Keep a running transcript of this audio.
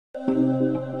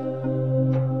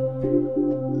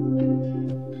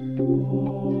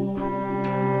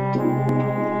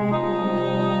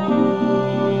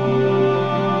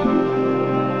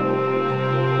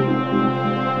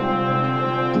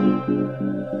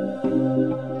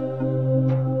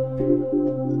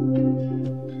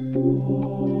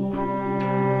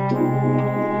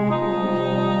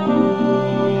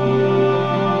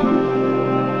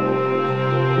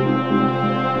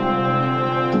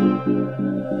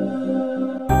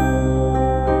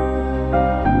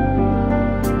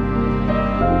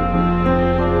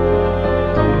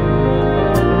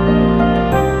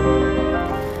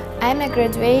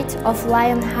graduate of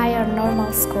Lion Higher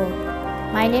Normal School.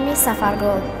 My name is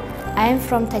Safargol. I am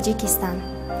from Tajikistan.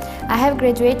 I have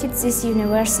graduated this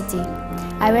university.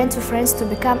 I went to France to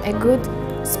become a good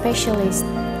specialist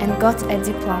and got a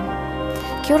diploma.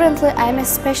 Currently, I am a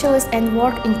specialist and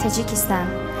work in Tajikistan.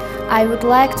 I would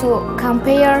like to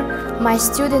compare my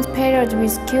student period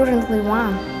with currently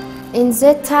one. In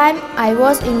that time, I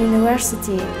was in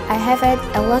university. I have had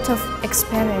a lot of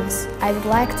experience. I would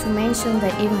like to mention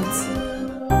the events.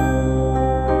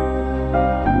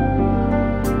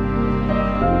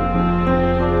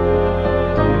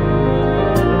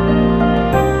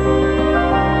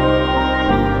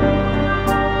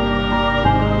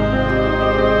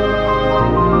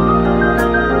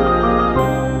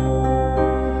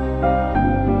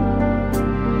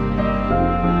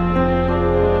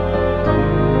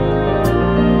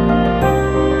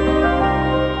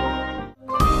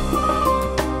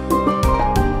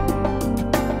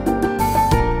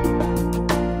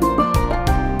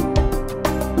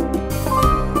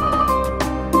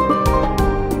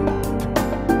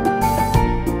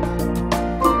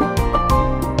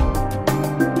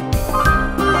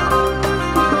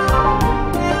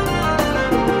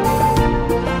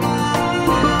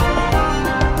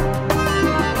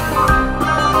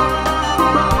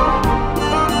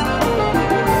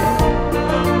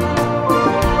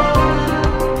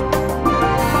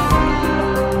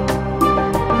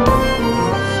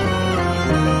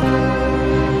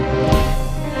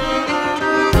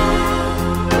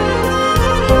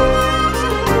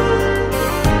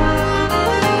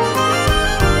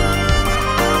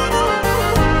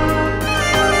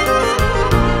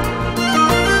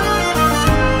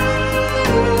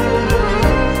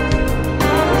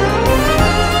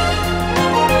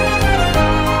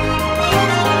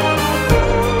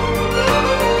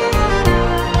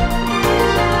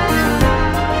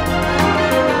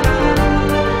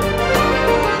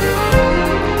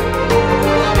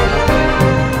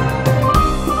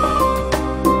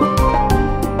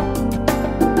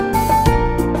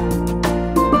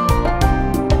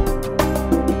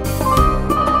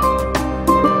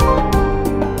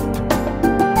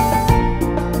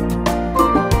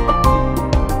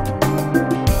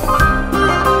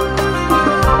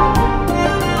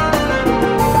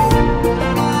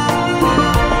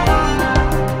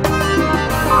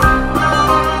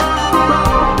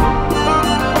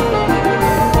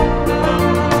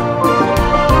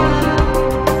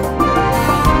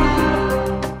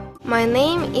 My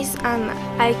name is Anna.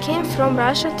 I came from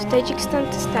Russia to Tajikistan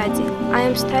to study. I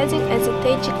am studying at the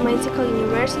Tajik Medical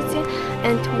University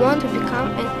and want to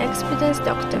become an experienced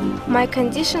doctor. My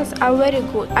conditions are very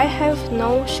good. I have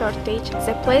no shortage.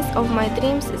 The place of my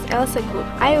dreams is also good.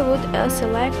 I would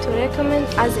also like to recommend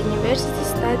other university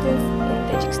studies in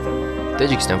Tajikistan.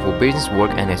 Tajikistan for business,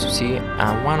 work and associate.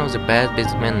 I'm one of the best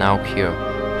businessmen now here.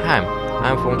 Hi,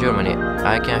 I'm from Germany.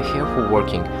 I can here for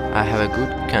working. I have a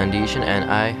good condition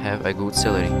and I have a good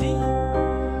salary.